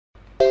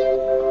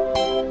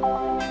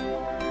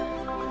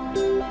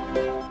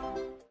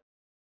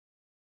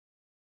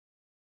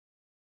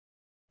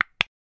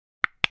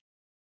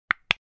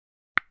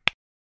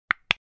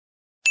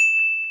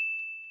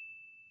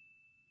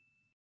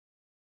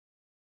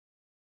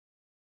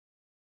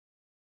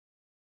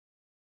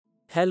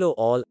Hello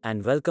all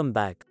and welcome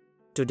back.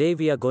 Today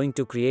we are going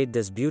to create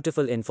this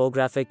beautiful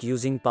infographic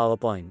using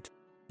PowerPoint.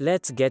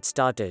 Let's get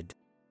started.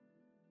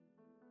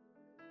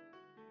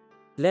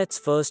 Let's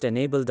first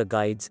enable the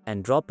guides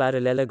and draw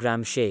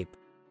parallelogram shape.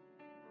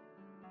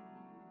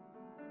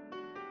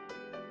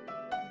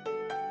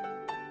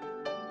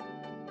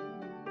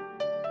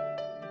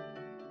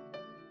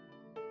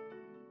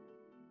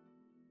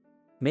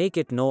 Make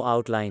it no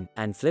outline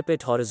and flip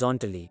it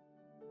horizontally.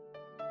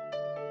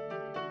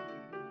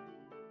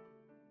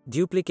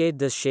 Duplicate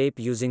this shape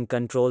using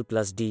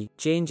Ctrl+D,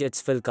 change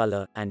its fill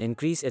color, and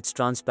increase its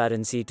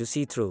transparency to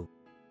see-through.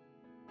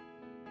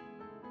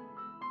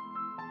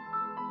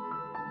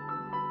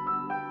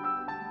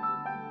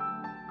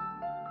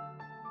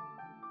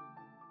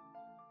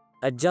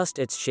 Adjust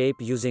its shape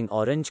using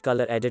orange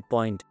color edit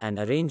point, and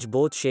arrange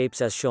both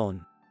shapes as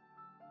shown.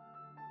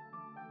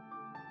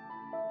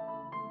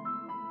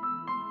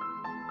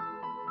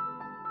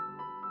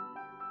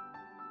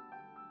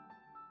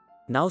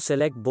 Now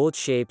select both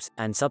shapes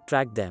and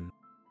subtract them.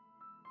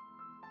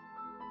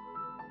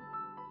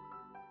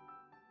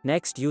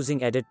 Next,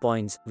 using edit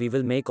points, we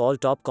will make all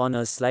top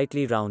corners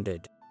slightly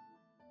rounded.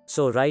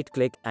 So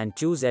right-click and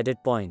choose Edit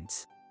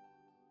Points.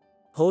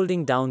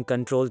 Holding down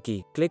Ctrl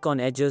key, click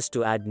on edges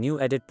to add new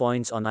edit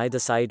points on either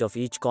side of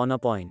each corner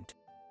point.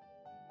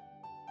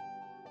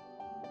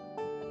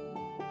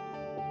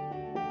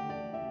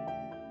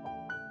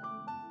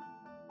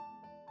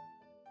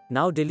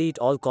 Now delete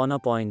all corner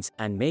points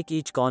and make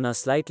each corner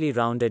slightly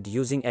rounded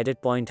using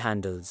edit point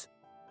handles.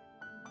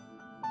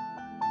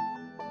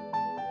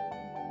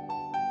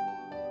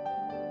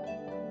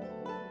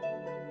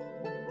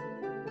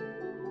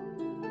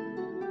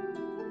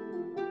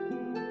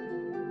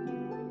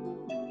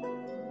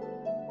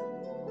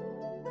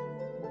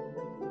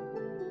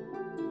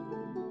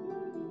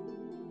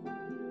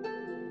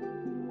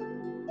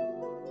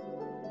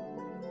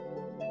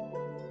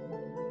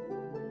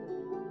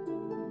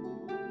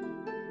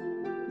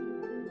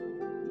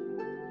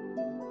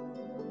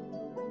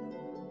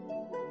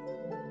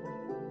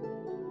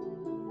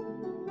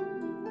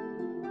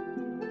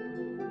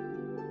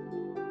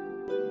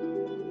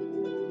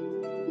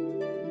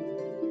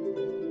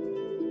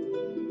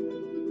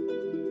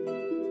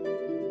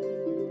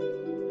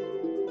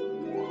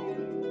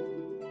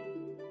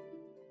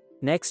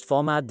 Next,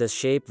 format this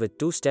shape with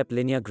two-step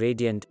linear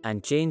gradient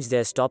and change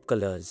their stop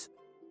colors.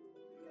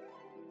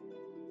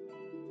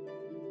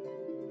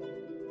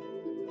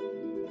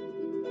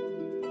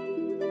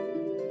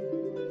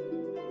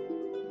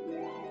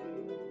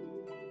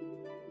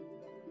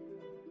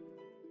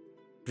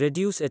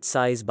 Reduce its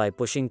size by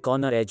pushing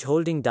corner edge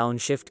holding down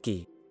Shift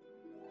key.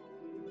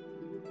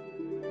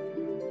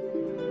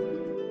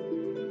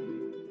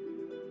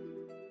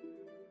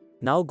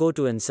 Now go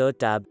to Insert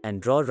tab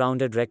and draw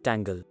rounded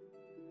rectangle.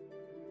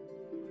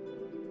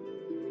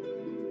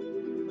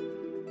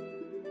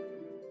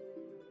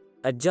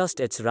 Adjust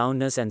its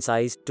roundness and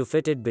size to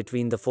fit it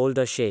between the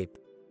folder shape.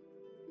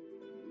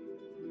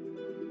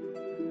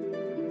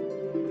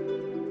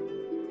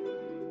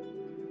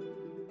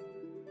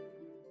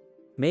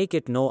 Make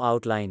it no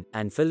outline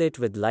and fill it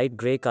with light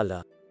gray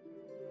color.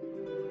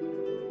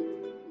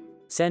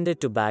 Send it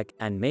to back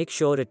and make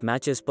sure it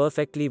matches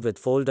perfectly with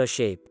folder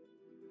shape.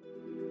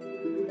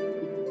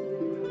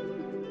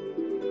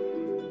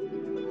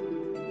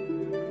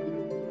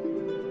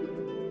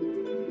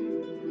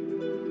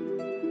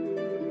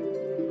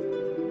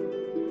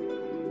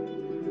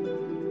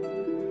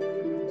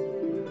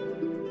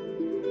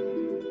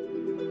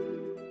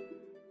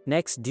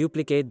 Next,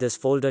 duplicate this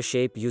folder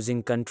shape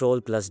using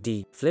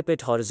Ctrl+D, flip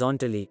it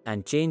horizontally,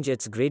 and change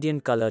its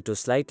gradient color to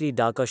slightly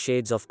darker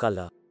shades of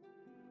color.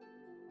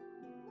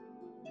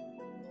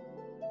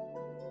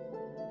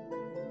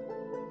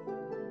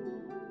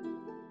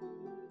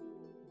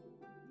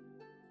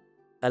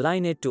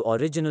 Align it to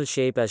original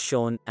shape as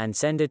shown, and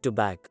send it to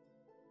back.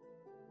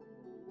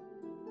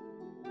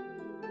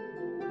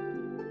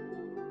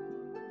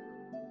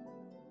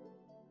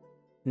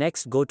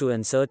 Next, go to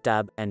Insert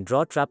tab and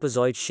draw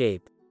trapezoid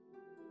shape.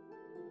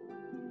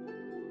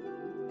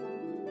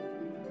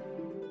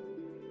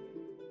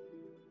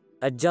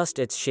 Adjust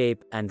its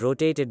shape and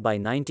rotate it by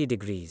 90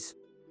 degrees.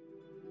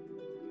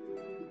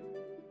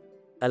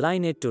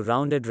 Align it to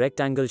rounded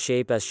rectangle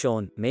shape as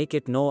shown, make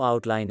it no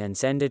outline and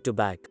send it to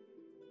back.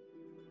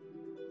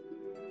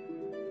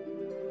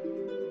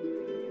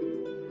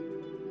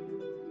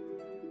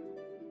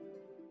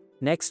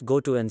 Next, go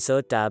to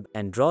Insert tab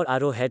and draw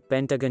arrowhead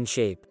pentagon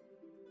shape.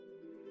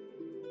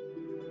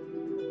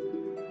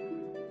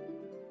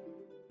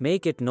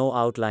 Make it no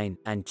outline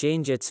and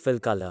change its fill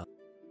color.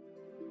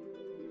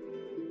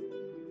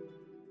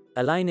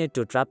 Align it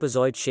to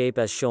trapezoid shape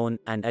as shown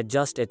and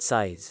adjust its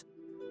size.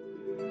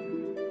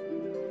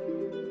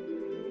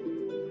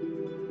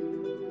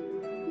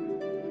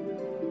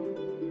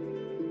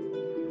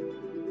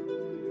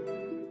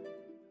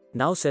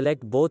 Now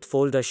select both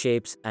folder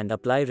shapes and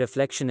apply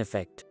reflection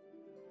effect.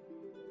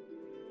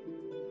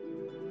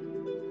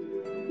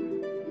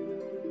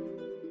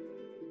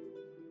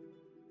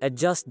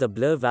 Adjust the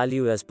blur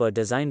value as per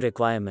design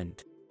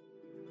requirement.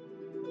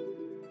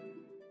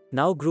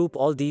 Now group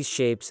all these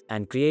shapes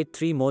and create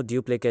 3 more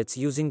duplicates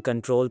using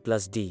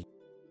Ctrl+D.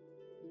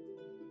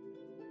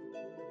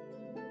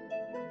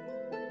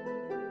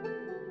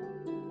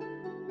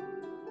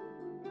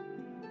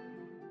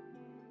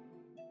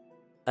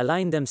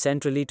 Align them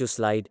centrally to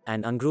slide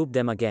and ungroup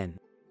them again.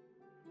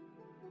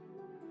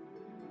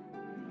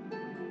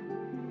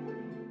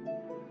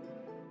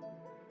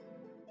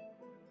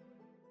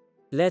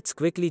 Let's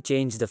quickly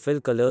change the fill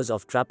colors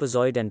of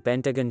trapezoid and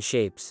pentagon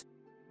shapes.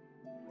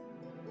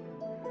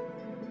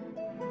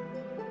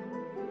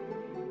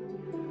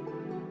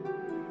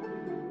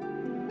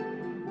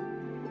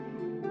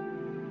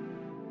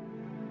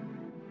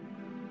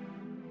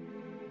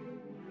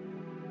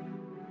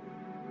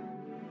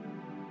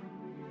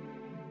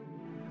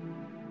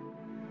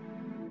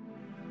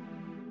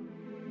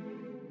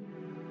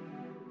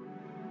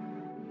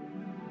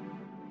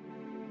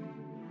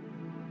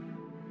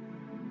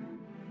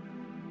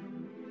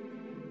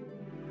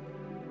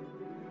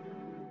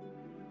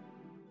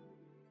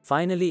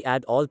 Finally,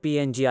 add all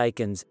PNG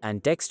icons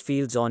and text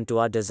fields onto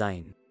our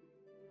design.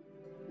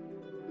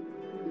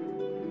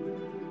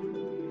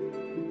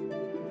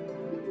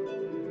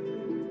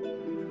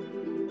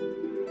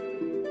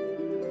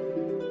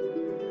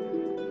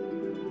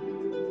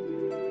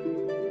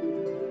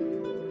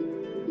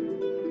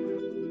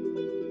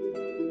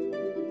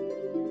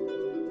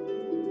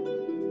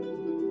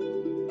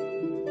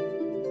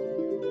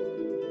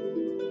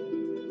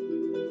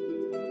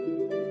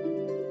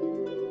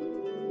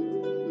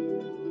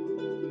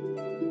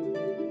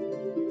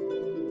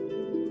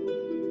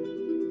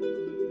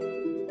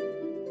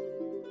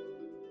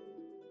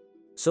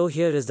 So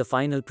here is the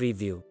final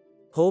preview.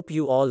 Hope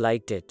you all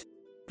liked it.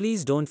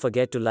 Please don't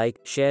forget to like,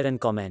 share and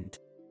comment.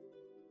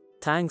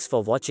 Thanks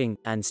for watching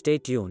and stay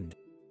tuned.